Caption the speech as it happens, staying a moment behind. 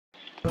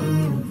Hey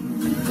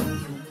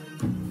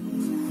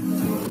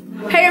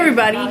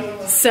everybody,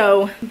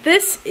 so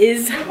this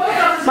is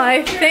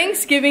my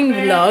Thanksgiving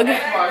vlog.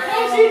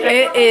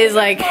 It is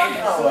like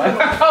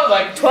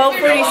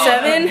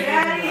 12:47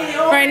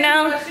 right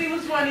now.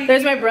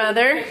 There's my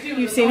brother,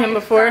 you've seen him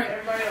before.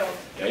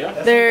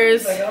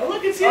 There's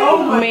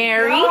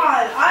Mary,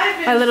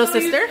 my little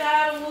sister.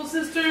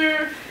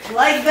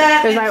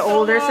 There's my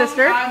older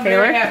sister,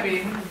 Taylor.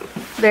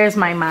 There's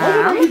my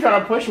mom. He's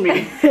trying to push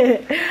me.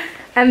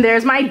 And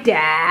there's my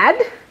dad.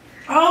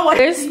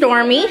 There's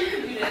Stormy.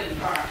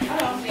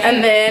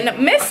 And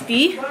then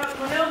Misty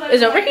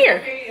is over here.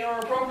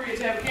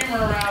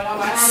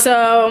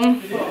 So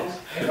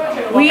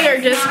we are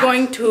just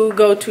going to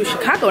go to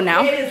Chicago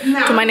now,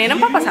 to my Nana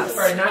and Papa's house.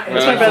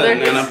 That's my brother.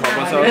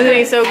 Isn't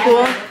he so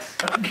cool?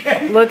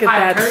 Look at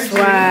that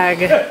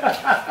swag.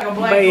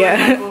 But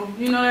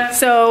yeah.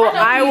 So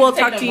I will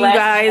talk to you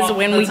guys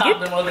when we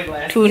get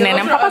to Nana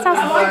and Papa's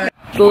house.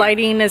 The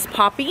lighting is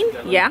popping.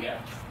 Yeah.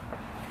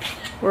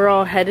 We're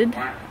all headed.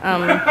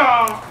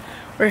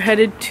 We're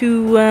headed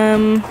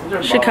to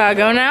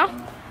Chicago now.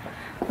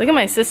 Look at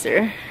my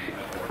sister.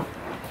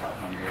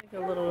 A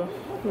little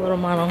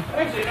model.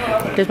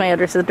 There's my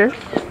other sister.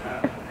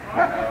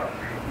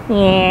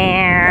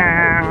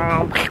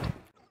 Yeah.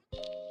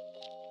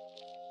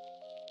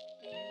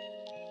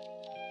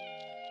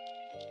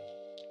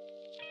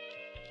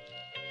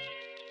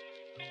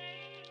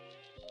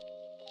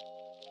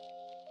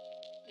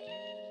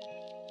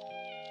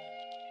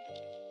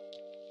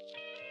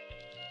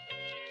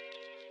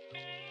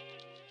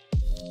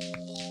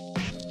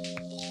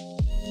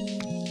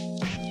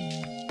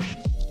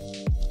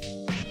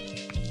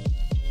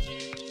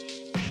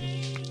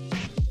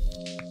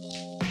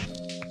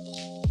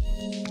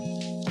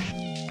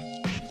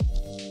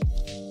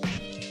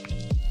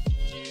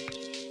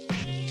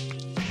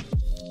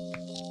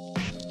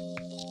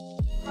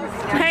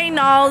 Hey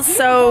Nalls,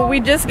 so we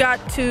just got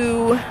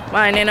to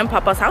my Nana and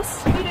Papa's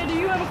house.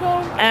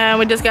 And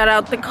we just got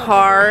out the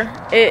car.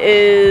 It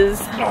is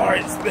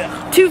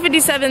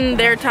 2:57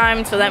 their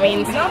time, so that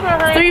means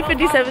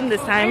 3:57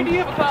 this time.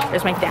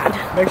 There's my dad.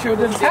 Make sure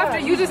this After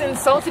you just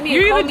insulted me.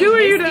 You either do or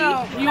you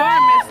don't. You are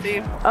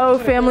Misty. Oh,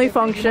 family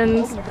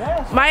functions.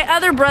 My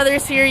other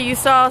brother's here. You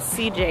saw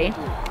CJ.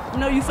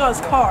 No, you saw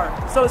his car.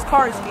 So his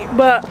car is here.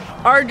 But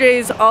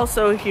RJ's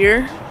also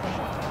here.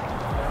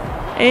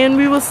 And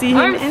we will see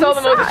him inside. I'm still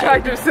the most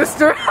attractive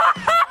sister.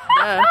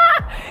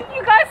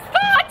 You guys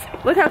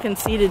thought. Look how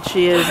conceited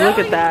she is. Look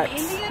at that.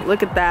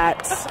 Look at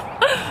that.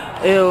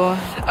 Ew.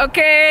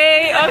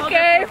 Okay,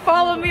 okay.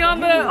 Follow me on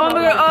the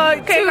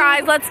Okay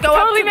guys, let's go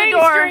up to the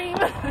door.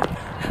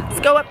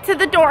 Let's go up to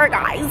the door,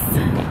 guys.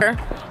 We're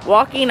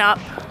walking up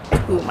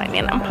to my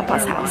Nana and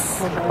Papa's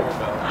house.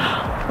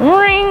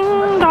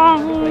 Ring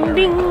dong,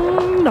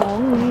 ding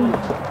dong.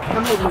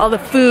 All the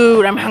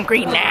food, I'm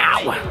hungry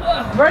now.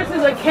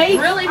 versus a cake.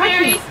 Really,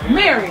 Mary?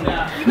 Mary,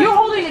 you're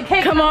holding a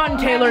cake. Come on,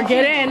 Taylor,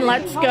 get in.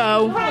 Let's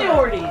go.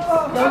 Priorities.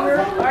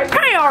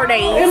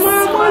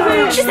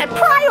 Priorities. She said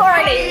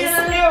priorities.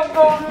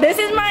 This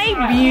is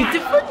my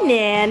beautiful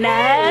Nana.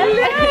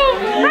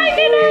 Hi,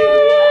 Nana.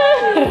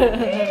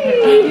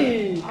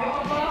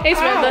 Hey,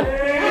 Samantha.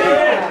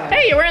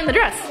 Hey, you're wearing the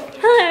dress.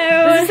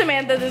 Hello. This is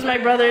Samantha. This is my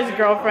brother's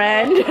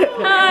girlfriend.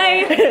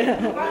 Hi.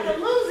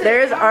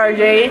 There's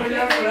RJ.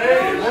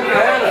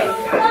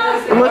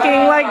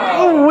 Looking like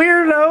a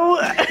weirdo.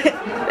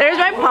 There's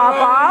my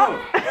papa.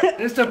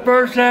 It's the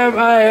first time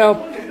I have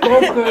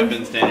spoken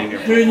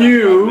to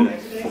you.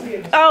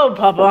 Oh,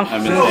 papa.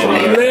 I've been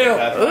standing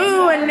here.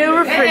 Ooh, a new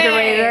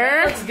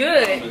refrigerator. That's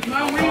good.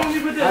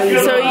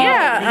 So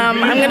yeah,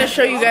 I'm gonna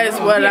show you guys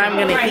what I'm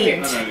gonna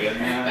eat.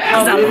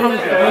 Cause I'm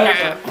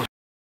hungry.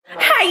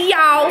 Hey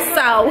y'all,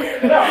 so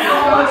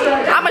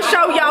I'ma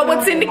show y'all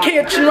what's in the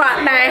kitchen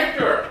right now.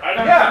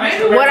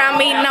 What I'm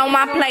eating on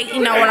my plate,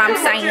 you know what I'm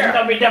saying.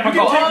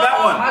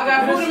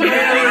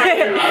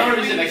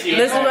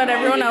 This is what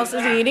everyone else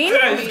is eating.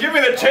 Just give me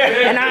the chance.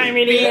 And I'm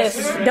eating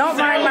this. Don't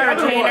mind my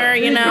retainer,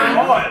 you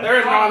know. There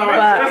is one on the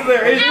But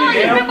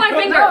my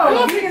finger.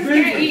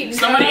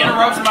 Somebody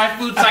interrupts my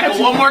food cycle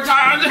one more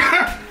time.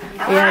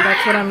 yeah,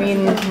 that's what I'm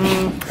eating.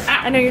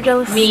 I know you're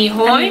jealous. Me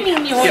hoy.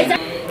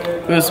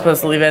 We were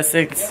supposed to leave at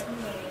 6.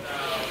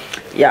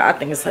 Yeah, I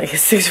think it's like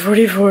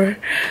 6:44.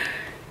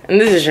 And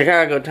this is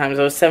Chicago time,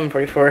 so it's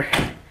 7:44.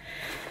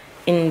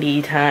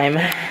 Indy time.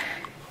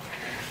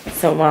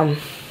 So, I'm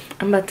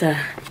about to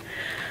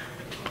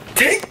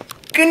take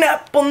a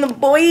nap on the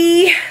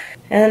boy.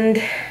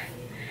 And,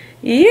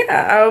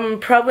 yeah, I'm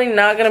probably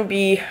not gonna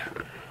be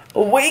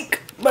awake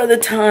by the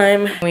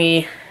time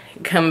we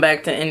come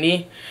back to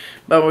Indy.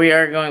 But we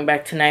are going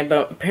back tonight.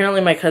 But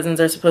apparently my cousins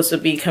are supposed to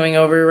be coming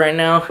over right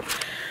now.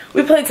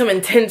 We played some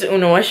intense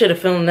Uno. I should have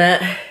filmed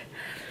that.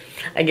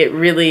 I get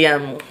really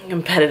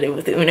competitive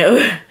with Uno.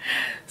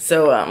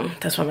 So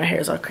that's why my hair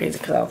is all crazy,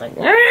 because I was like,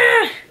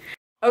 ah!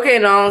 Okay,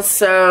 now,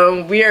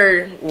 so we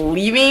are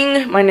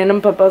leaving my Nana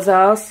and Papa's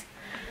house.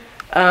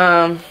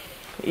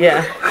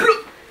 Yeah.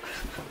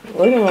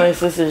 Look at my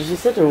sister. She's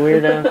such a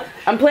weirdo.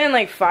 I'm playing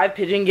like 5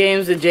 pigeon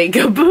games with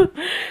Jacob.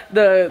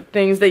 The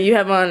things that you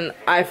have on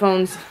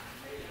iPhones.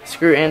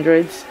 Screw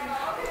Androids.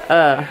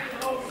 But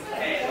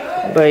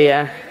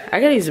yeah. I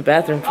gotta use the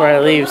bathroom before I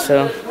leave,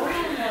 so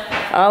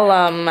I'll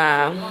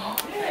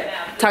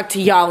talk to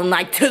y'all in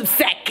like 2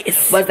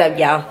 seconds. What's up,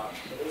 y'all?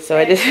 So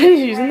I just was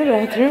using the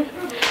bathroom.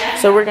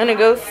 So we're gonna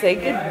go say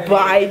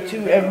goodbye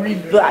to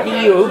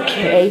everybody,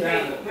 okay?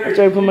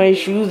 After I put my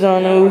shoes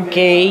on,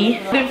 okay?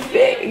 The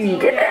fit,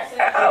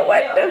 girl,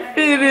 what the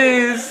fit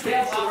is?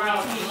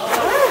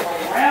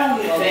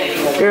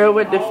 Girl,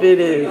 what the fit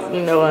is?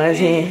 You know what I'm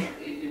saying?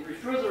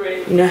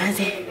 You know what I'm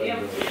saying?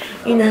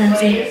 You know what I'm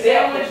saying?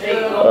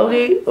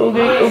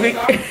 Okay.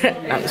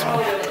 I'm just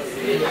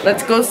kidding.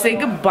 Let's go say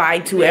goodbye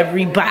to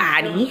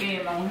everybody.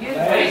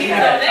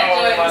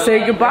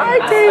 Say goodbye,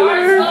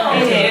 Taylor.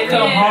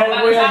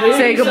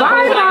 Say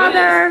goodbye,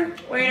 Mother.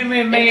 Wait a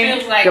minute,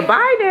 man.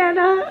 Goodbye,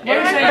 Nana.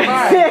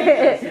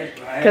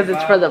 Because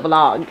it's for the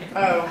vlog.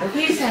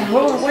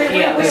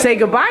 Say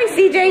goodbye,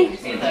 CJ.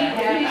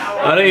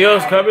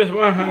 Adios, cubbies.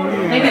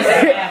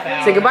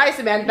 Say goodbye,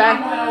 Samantha.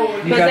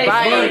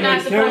 Goodbye. You're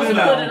not supposed to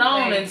put it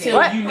on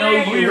until you know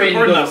you're ready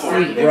to go to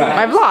sleep.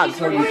 My vlog.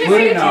 So you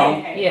put it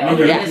on. Yeah.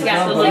 It's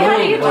got the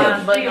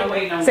little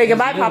button. Say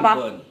goodbye,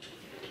 Papa.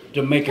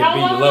 To make it be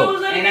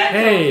low.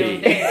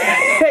 Hey.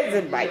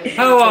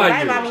 How are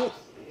you? Mommy.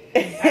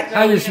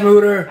 How you,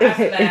 Smooter?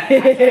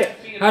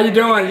 How you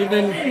doing? You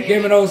been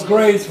giving those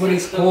grades for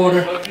this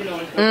quarter?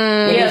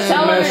 Yeah,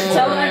 tell them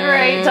the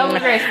grade. Tell them the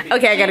grade.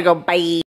 Okay, I gotta go. Bye.